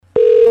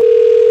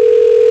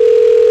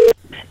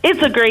It's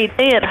a great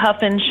day at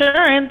Huff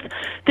Insurance.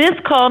 This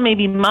call may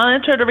be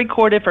monitored or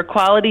recorded for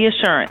quality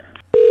assurance.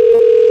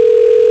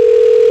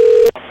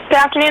 Good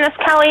afternoon, it's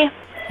Kelly.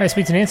 Hi,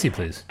 speak to Nancy,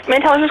 please. May I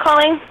tell her who's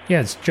calling? Yeah,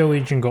 it's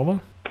Joey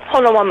Giangola.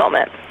 Hold on one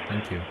moment.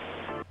 Thank you.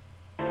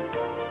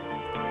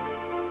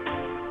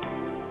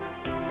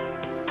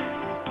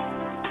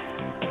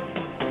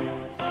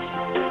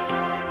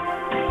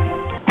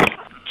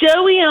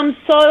 Joey, I'm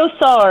so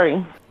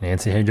sorry.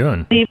 Nancy, how you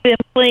doing? We've been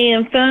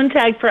playing phone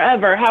tag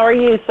forever. How are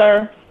you,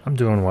 sir? I'm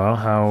doing well.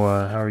 How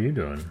are you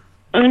doing?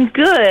 I'm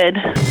good.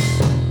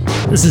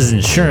 This is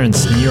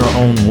insurance in your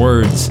own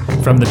words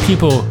from the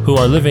people who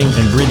are living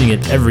and breathing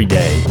it every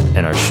day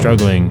and are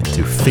struggling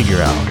to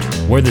figure out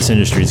where this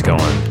industry is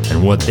going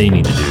and what they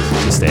need to do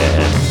to stay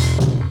ahead.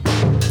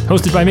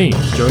 Hosted by me,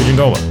 Joey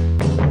Giangola.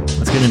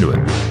 Let's get into it.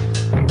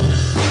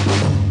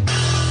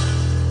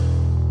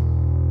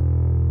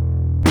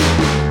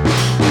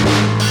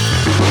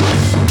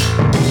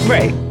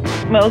 Right.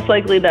 Most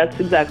likely that's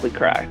exactly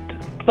correct.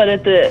 But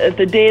at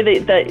the day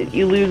that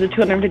you lose a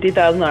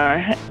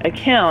 $250,000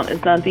 account,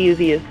 it's not the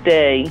easiest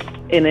day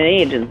in an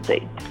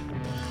agency.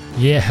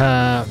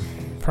 Yeah,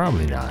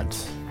 probably not.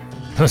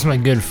 That was my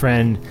good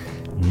friend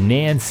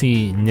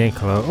Nancy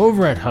Nicola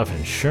over at Huff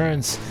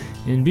Insurance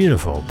in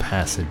beautiful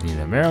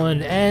Pasadena,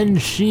 Maryland, and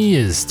she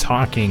is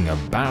talking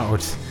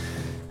about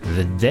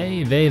the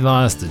day they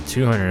lost a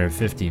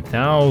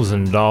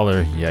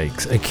 $250,000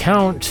 yikes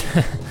account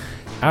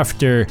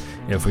after,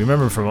 if we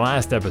remember from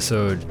last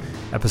episode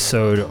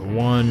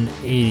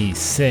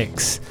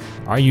 186,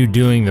 Are You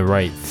Doing the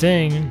Right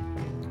Thing?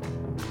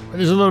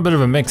 There's a little bit of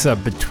a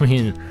mix-up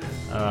between,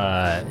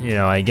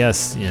 I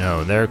guess,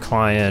 their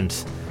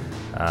client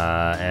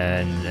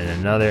and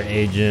another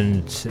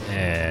agent,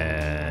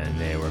 and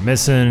they were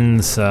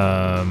missing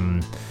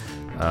some,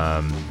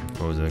 what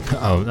was it?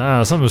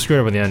 Something was screwed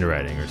up with the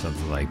underwriting or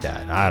something like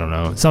that. I don't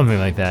know. Something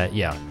like that,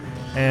 yeah.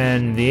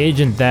 And the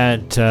agent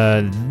that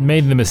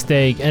made the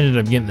mistake ended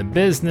up getting the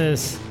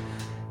business.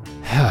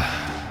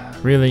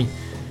 Really?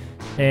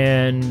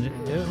 And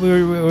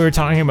we were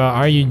talking about,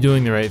 are you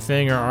doing the right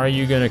thing, or are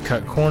you going to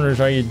cut corners?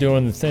 Are you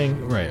doing the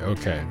thing? Right,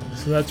 okay.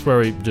 So that's where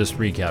we just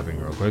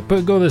recapping real quick.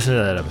 But go listen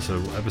to that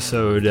episode.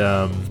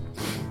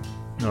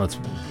 It's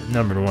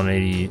numbered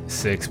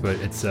 186, but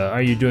it's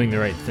are you doing the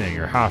right thing,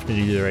 or how often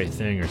do you do the right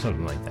thing, or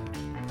something like that.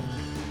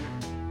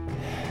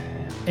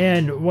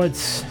 And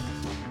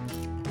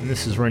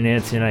this is where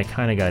Nancy and I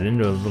kind of got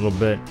into it a little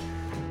bit.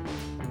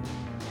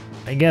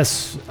 I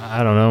guess,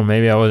 I don't know,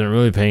 maybe I wasn't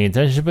really paying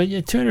attention, but yeah,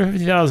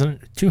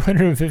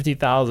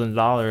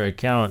 $250,000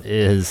 account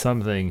is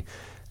something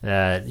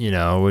that,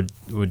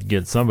 would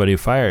get somebody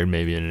fired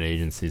maybe in an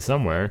agency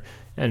somewhere.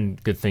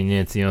 And good thing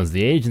Nancy owns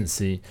the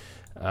agency.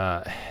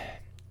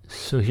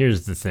 So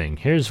here's the thing.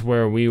 Here's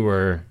where we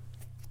were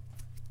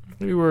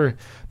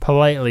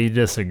politely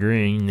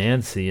disagreeing,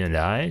 Nancy and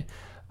I,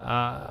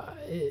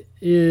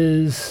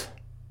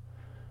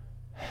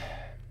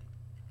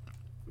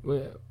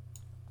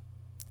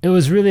 it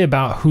was really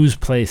about whose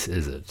place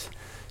is it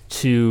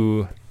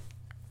to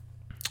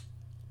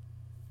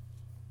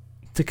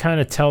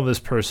kind of tell this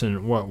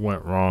person what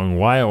went wrong,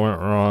 why it went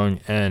wrong,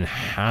 and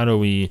how do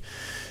we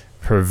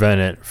prevent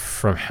it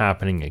from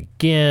happening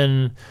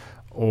again,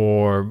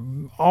 or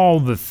all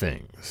the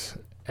things.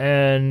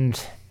 And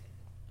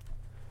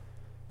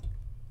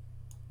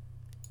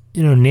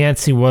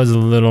Nancy was a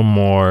little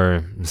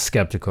more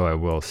skeptical, I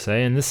will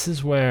say, and this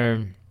is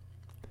where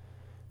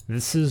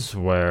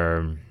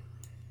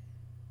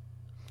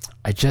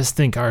I just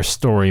think our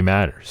story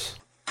matters.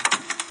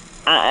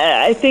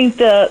 I think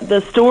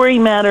the story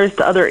matters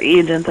to other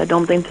agents. I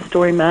don't think the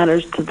story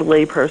matters to the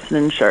layperson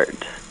insured.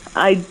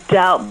 I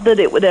doubt that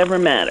it would ever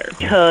matter,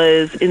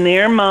 because in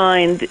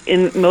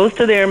most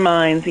of their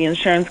minds, the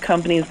insurance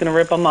company is going to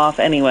rip them off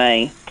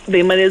anyway.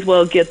 They might as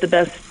well get the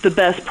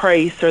best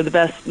price or the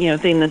best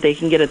thing that they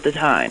can get at the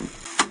time.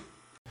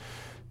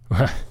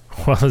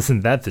 Well, isn't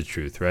that the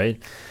truth,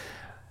 right?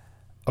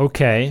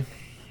 Okay,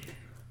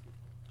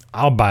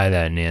 I'll buy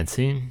that,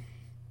 Nancy.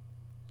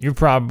 You're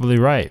probably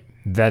right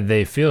that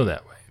they feel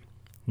that way.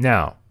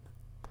 Now,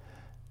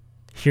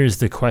 here's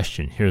the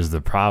question. Here's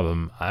the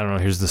problem. I don't know.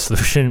 Here's the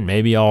solution.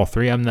 Maybe all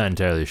three. I'm not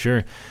entirely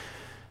sure.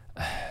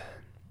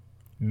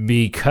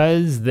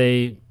 Because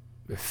they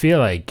feel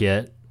like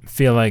that,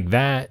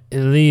 it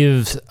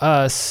leaves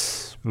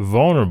us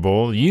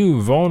vulnerable,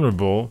 you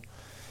vulnerable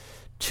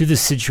to the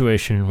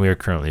situation we are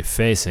currently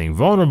facing.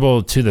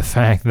 Vulnerable to the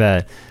fact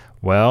that,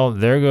 well,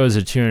 there goes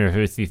a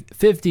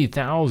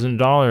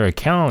 $250,000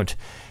 account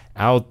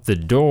out the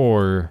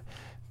door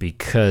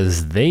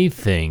because they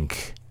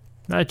think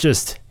not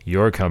just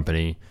your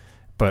company,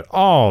 but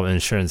all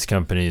insurance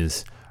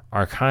companies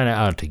are kind of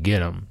out to get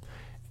them.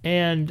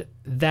 And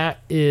that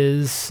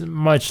is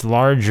much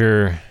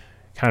larger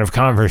kind of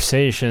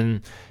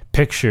conversation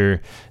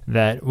picture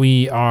that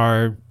we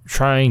are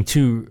trying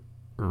to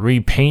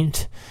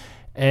repaint.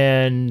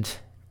 And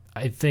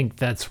I think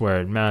that's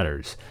where it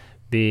matters,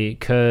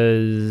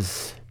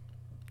 because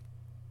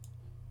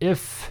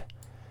if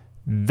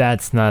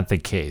that's not the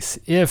case,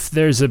 if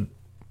there's a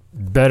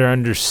better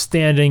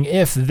understanding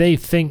if they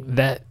think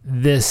that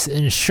this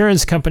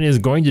insurance company is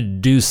going to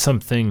do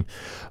something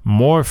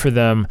more for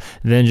them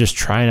than just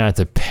try not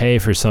to pay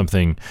for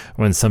something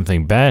when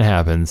something bad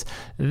happens,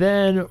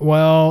 then,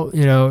 well,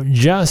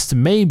 just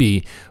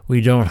maybe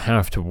we don't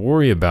have to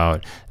worry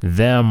about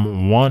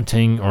them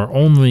wanting or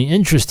only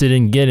interested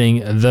in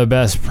getting the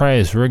best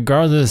price,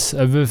 regardless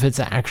of if it's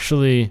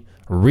actually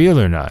real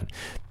or not,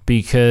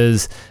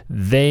 because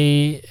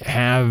they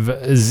have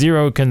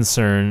zero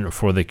concern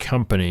for the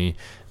company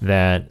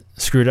that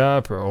screwed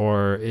up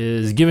or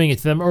is giving it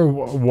to them or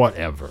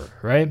whatever,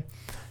 right?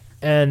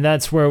 And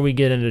that's where we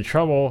get into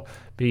trouble,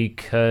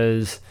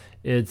 because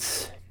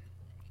it's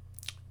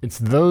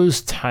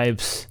those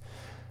types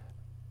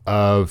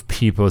of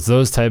people, it's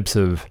those types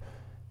of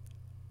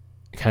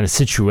kind of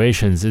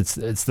situations,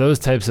 it's those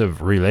types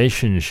of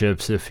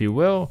relationships, if you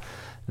will,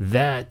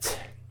 that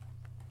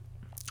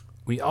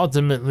we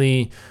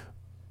ultimately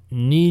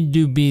need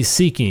to be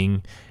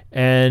seeking.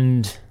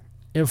 And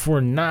if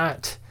we're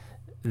not,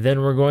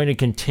 then we're going to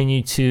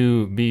continue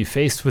to be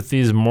faced with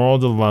these moral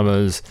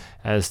dilemmas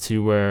as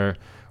to where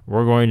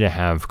we're going to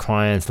have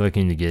clients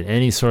looking to get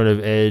any sort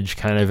of edge,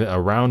 kind of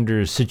a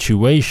rounder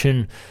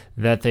situation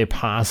that they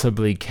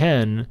possibly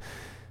can,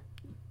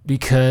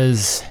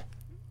 because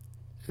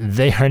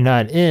they are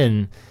not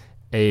in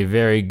a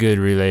very good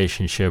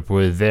relationship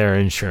with their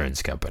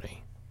insurance company.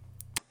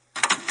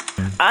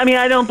 I mean,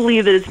 I don't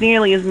believe that it's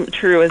nearly as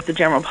true as the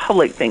general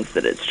public thinks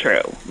that it's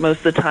true.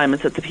 Most of the time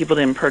it's that the people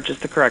didn't purchase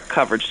the correct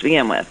coverage to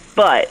begin with.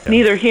 But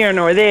neither here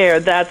nor there,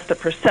 that's the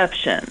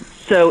perception.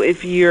 So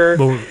if you're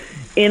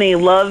in a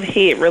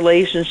love-hate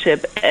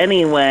relationship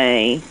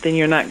anyway, then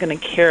you're not going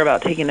to care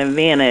about taking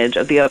advantage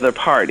of the other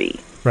party.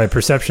 Right,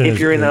 perception. If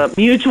you're in a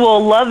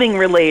mutual loving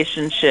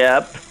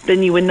relationship,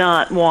 then you would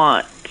not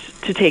want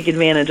to take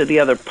advantage of the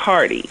other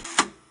party.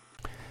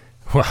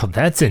 Well,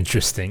 that's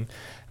interesting.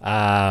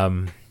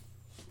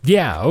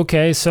 Yeah,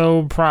 okay,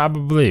 so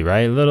probably,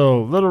 right?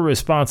 Little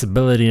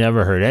responsibility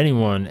never hurt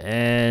anyone,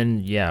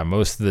 and yeah,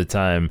 most of the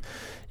time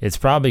it's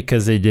probably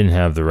because they didn't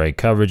have the right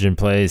coverage in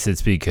place.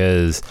 It's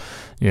because,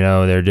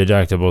 their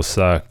deductible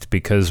sucked,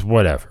 because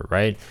whatever,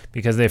 right?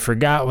 Because they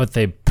forgot what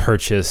they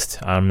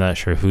purchased. I'm not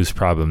sure whose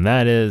problem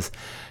that is.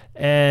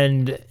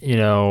 And,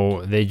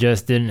 they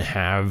just didn't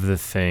have the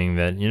thing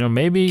that,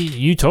 maybe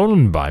you told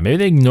them to buy. Maybe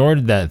they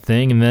ignored that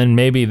thing, and then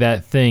maybe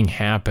that thing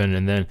happened,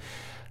 and then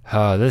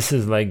this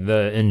is like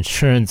the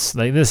insurance,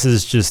 like this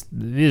is just,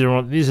 these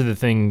are the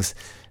things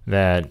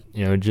that,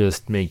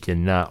 just make you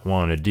not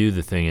want to do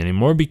the thing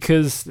anymore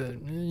because,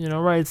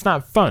 right, it's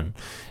not fun.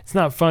 It's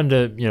not fun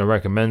to,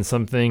 recommend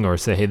something or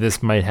say, hey,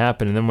 this might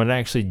happen. And then when it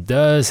actually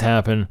does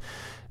happen,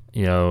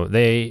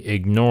 they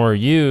ignore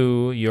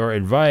your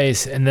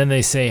advice, and then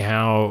they say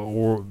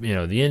how,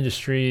 the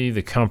industry,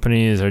 the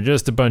companies are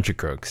just a bunch of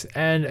crooks.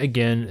 And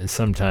again,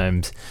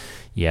 sometimes,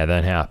 yeah,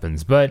 that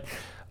happens. But,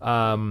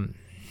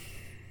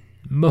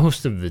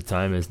 most of the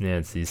time, as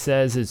Nancy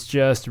says, it's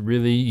just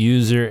really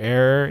user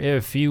error,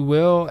 if you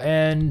will.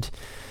 And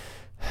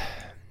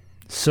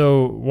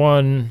so,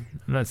 one,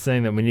 I'm not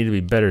saying that we need to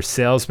be better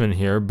salesmen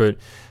here, but,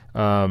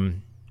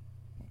 and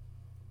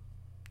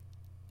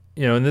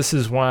this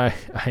is why,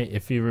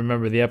 if you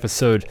remember the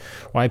episode,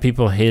 Why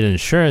People Hate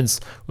Insurance,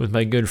 with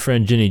my good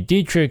friend Jenny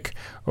Dietrich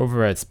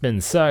over at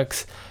Spin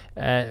Sucks,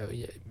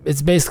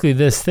 it's basically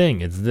this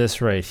thing. It's this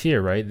right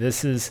here, right?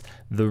 This is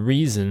the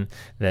reason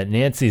that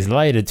Nancy's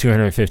light a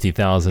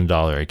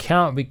 $250,000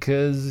 account,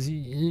 because,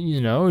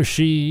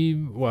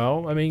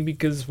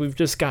 because we've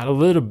just got a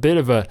little bit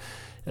of a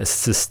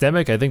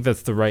systemic, I think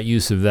that's the right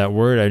use of that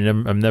word,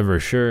 I'm never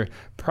sure,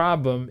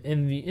 problem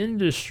in the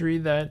industry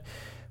that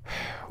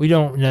we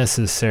don't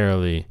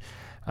necessarily,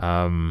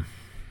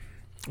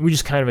 we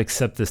just kind of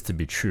accept this to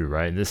be true,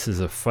 right? This is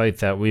a fight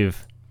that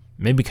we've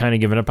maybe kind of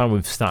given up on.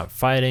 We've stopped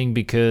fighting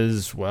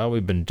because, well,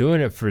 we've been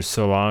doing it for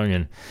so long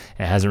and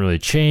it hasn't really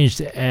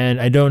changed. And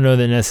I don't know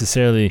that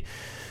necessarily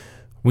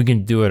we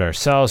can do it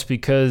ourselves,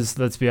 because,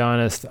 let's be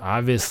honest,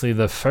 obviously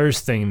the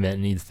first thing that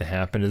needs to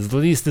happen, is at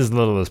least as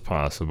little as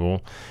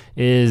possible,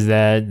 is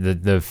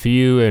that the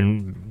few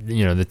and,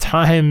 the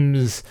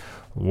times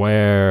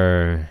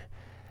where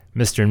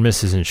Mr. and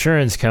Mrs.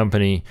 Insurance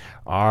Company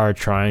are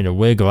trying to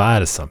wiggle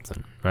out of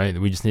something, right?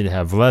 We just need to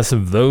have less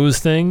of those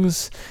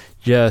things.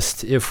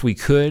 Just, if we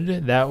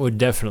could, that would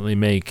definitely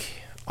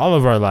make all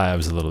of our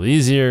lives a little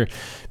easier,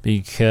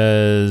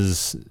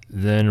 because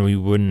then we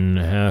wouldn't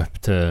have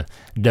to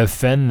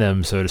defend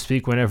them, so to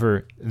speak,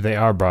 whenever they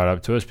are brought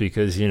up to us,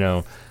 because,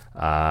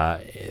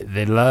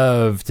 they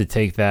love to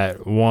take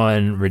that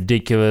one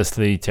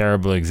ridiculously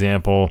terrible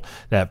example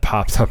that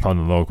popped up on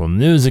the local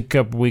news a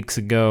couple weeks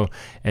ago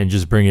and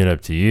just bring it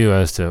up to you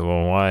as to,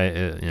 well, why,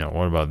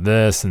 what about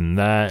this and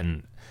that,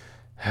 and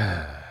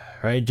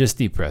right? Just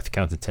deep breath,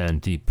 count to 10,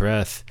 deep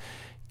breath,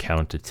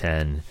 count to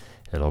 10,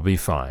 it'll be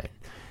fine.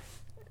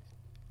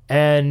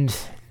 And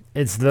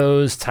it's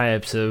those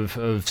types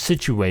of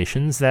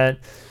situations that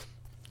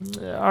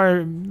are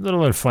a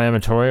little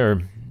inflammatory,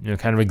 or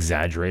kind of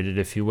exaggerated,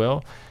 if you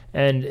will.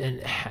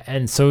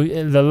 And so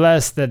the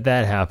less that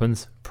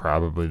happens,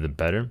 probably the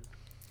better.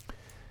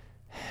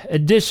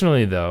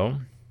 Additionally, though,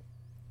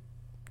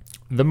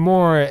 the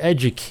more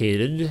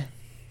educated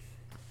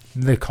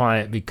the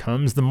client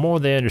becomes, the more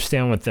they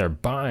understand what they're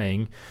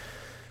buying,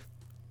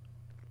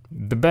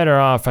 the better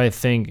off I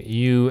think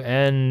you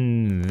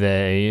and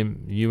them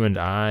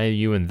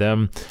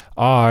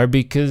are,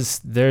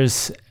 because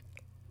there's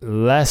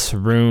less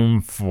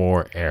room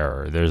for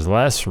error. There's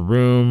less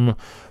room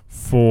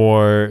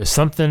for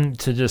something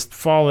to just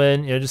fall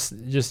in.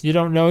 Just you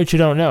don't know what you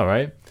don't know,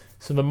 right?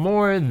 So the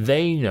more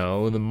they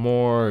know, the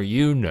more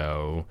you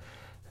know,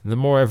 the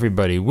more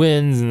everybody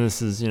wins. And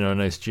this is, a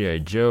nice G.I.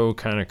 Joe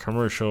kind of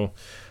commercial.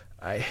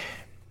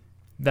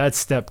 That's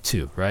step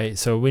 2, right?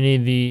 So we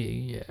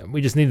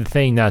just need the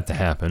thing not to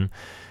happen.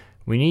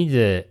 We need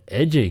to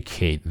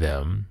educate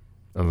them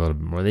a little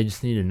bit more. They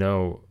just need to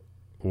know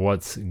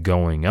what's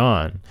going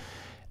on.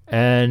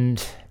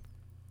 And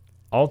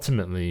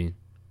ultimately,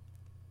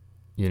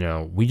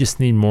 we just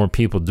need more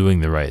people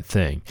doing the right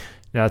thing.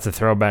 Now, it's a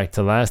throwback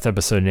to last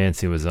episode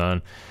Nancy was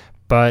on,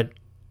 but,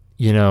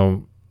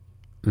 the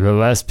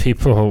less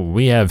people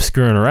we have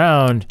screwing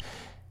around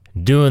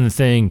doing the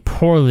thing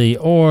poorly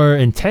or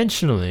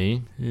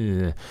intentionally,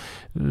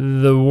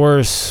 the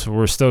worse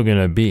we're still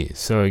going to be.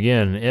 So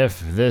again,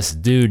 if this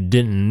dude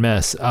didn't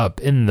mess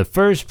up in the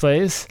first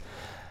place,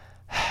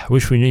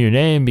 wish we knew your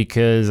name,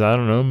 because, I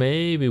don't know,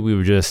 maybe we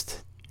would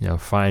just,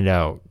 find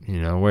out,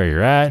 where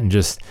you're at, and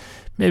just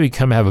maybe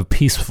come have a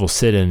peaceful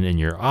sit-in in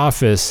your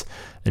office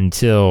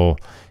until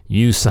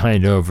you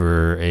signed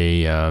over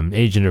a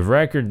agent of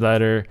record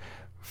letter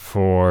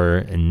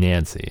for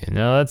Nancy.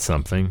 Now that's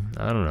something,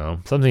 I don't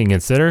know, something to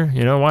consider.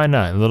 Why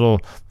not? A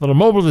little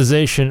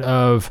mobilization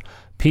of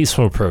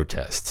peaceful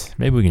protest.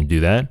 Maybe we can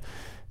do that.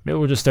 Maybe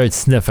we'll just start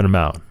sniffing them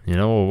out.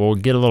 We'll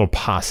get a little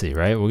posse,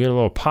 right? We'll get a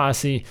little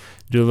posse,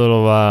 do a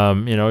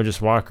little,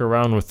 just walk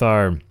around with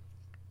our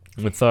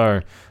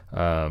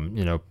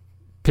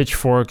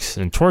pitchforks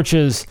and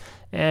torches,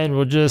 and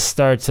we'll just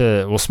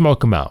we'll smoke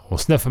them out. We'll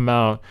sniff them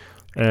out,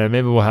 and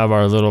maybe we'll have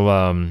our little,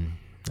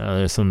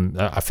 I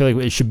feel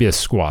like it should be a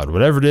squad.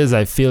 Whatever it is,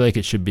 I feel like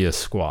it should be a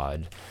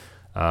squad.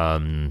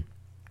 And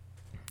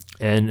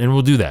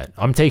we'll do that.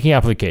 I'm taking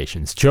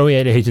applications.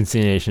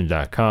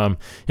 Joey@agencynation.com.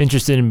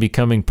 Interested in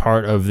becoming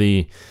part of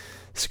the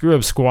Screw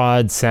Up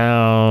Squad?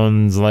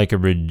 Sounds like a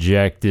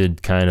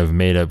rejected kind of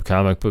made-up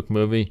comic book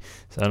movie.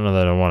 So I don't know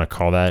that I want to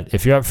call that.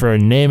 If you're up for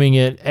naming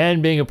it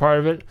and being a part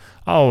of it,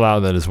 I'll allow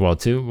that as well,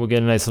 too. We'll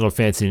get a nice little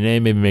fancy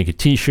name, maybe make a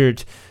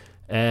t-shirt,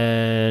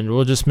 and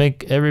we'll just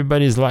make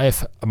everybody's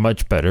life a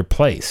much better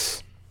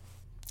place.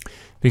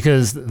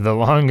 Because the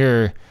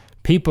longer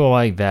people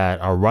like that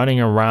are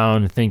running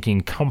around thinking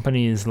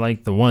companies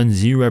like the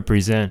ones you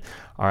represent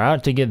are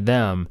out to get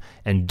them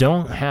and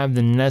don't have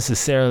the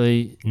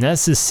necessary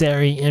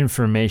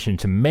information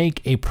to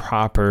make a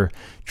proper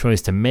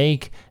choice, to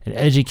make an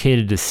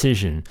educated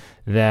decision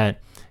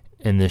that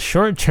in the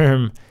short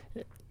term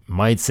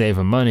might save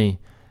them money,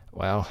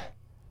 well,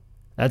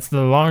 that's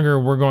the longer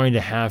we're going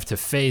to have to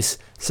face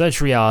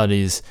such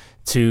realities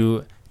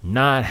to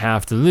not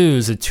have to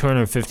lose a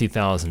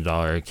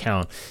 $250,000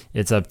 account.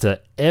 It's up to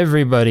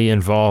everybody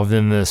involved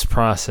in this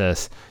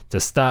process to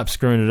stop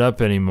screwing it up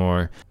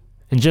anymore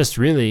and just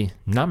really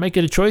not make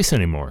it a choice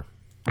anymore.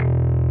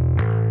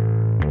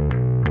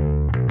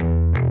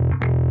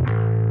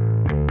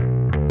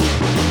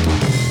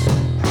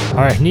 All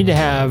right, I need to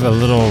have a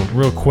little,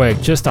 real quick,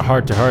 just a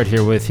heart-to-heart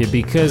here with you,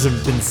 because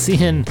I've been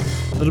seeing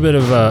a little bit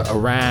of a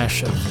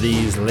rash of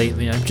these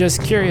lately. I'm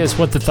just curious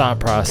what the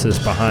thought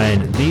process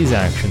behind these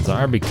actions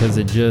are, because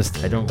I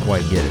don't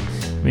quite get it.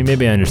 I mean,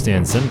 maybe I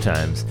understand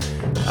sometimes.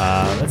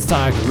 Let's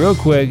talk real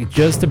quick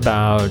just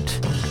about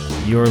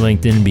your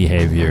LinkedIn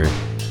behavior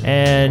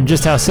and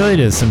just how silly it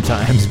is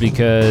sometimes,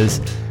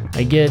 because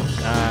I get,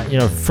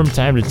 from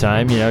time to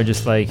time,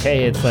 just like,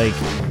 hey, it's like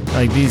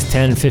these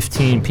 10,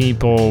 15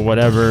 people,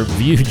 whatever,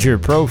 viewed your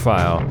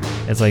profile.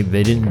 It's like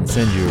they didn't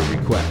send you a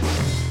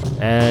request.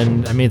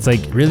 And I mean, it's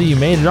like, really, you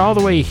made it all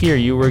the way here.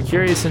 You were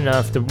curious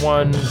enough to,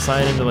 1,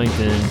 sign into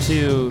LinkedIn,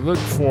 2, look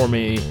for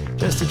me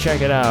just to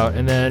check it out.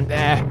 And then,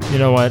 you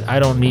know what? I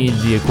don't need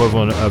the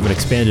equivalent of an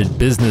expanded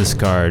business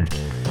card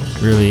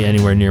really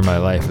anywhere near my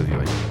life of you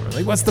anymore.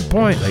 Like, what's the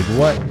point? Like,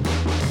 what?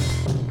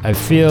 I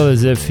feel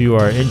as if you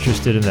are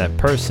interested in that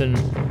person.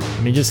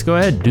 I mean, just go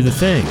ahead, do the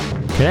thing.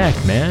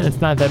 Connect, man. It's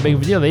not that big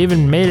of a deal. They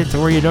even made it to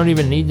where you don't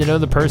even need to know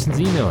the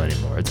person's email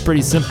anymore. It's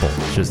pretty simple.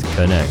 It's just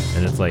connect.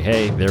 And it's like,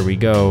 hey, there we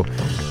go.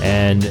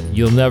 And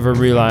you'll never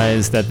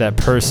realize that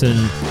person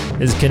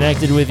is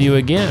connected with you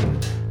again.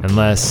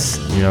 Unless,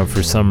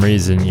 for some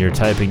reason you're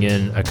typing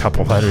in a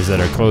couple letters that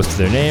are close to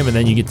their name, and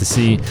then you get to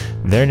see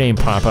their name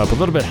pop up a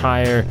little bit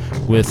higher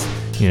with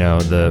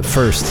the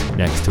first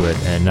next to it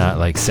and not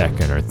like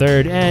second or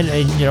third. And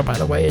by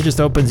the way, it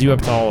just opens you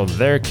up to all of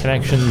their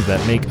connections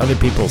that make other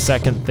people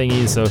second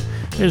thingies. So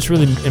you're just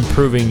really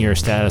improving your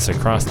status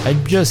across.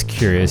 I'm just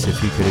curious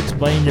if you could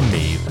explain to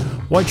me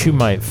what you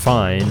might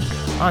find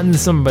on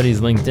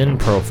somebody's LinkedIn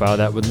profile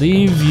that would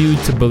leave you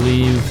to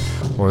believe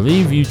or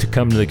leave you to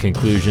come to the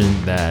conclusion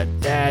that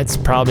it's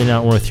probably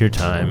not worth your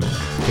time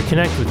to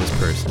connect with this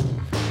person.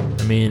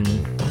 I mean,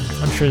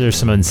 I'm sure there's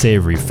some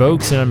unsavory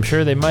folks, and I'm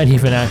sure they might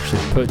even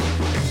actually put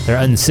their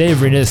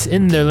unsavoriness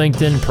in their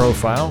LinkedIn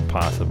profile,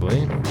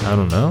 possibly. I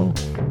don't know,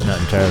 not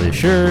entirely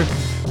sure.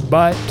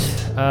 But,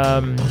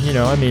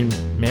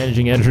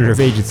 managing editor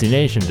of Agency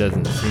Nation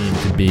doesn't seem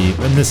to be,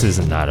 and this is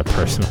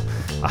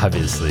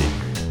obviously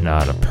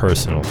not a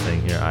personal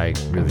thing here. I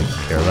really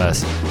care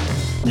less.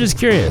 I'm just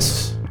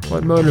curious,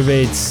 what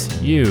motivates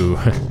you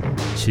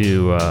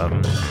to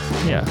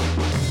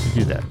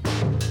do that?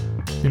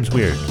 Seems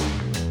weird,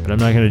 but I'm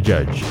not going to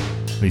judge,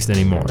 at least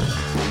anymore.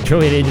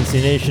 Joey at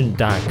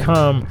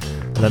agencynation.com.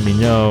 Let me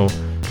know.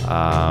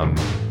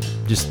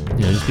 Just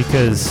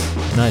because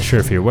I'm not sure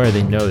if you're aware,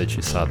 they know that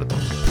you saw the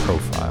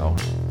profile,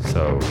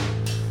 so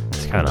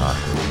it's kind of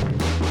awkward.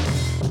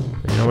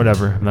 But,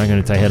 whatever. I'm not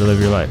going to tell you how to live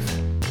your life.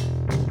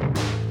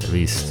 At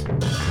least,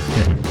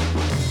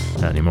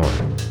 not anymore.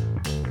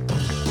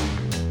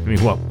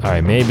 All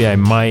right, maybe I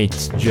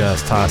might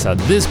just toss out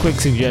this quick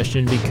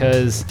suggestion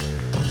because,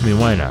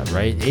 why not,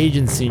 right?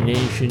 Agency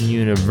Nation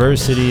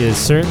University is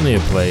certainly a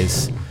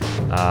place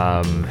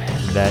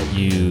that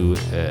you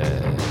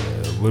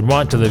would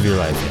want to live your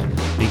life in,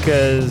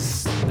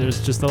 because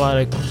there's just a lot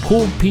of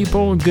cool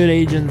people, good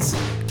agents,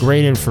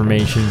 great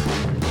information.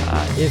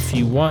 If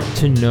you want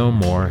to know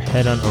more,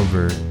 head on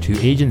over to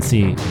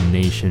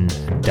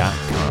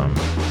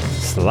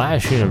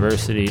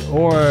agencynation.com/university,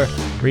 or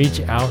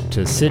reach out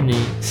to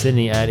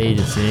Sydney at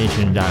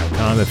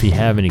agencynation.com if you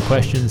have any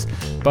questions.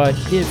 But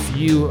if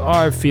you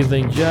are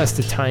feeling just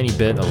a tiny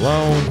bit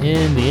alone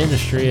in the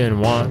industry and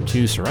want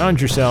to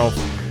surround yourself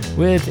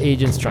with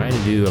agents trying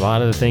to do a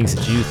lot of the things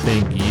that you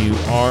think you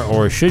are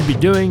or should be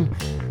doing,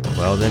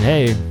 well then,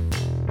 hey,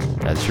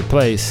 that's your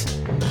place.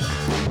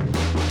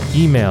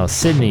 Email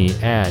Sydney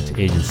at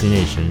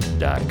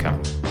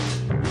agencynation.com.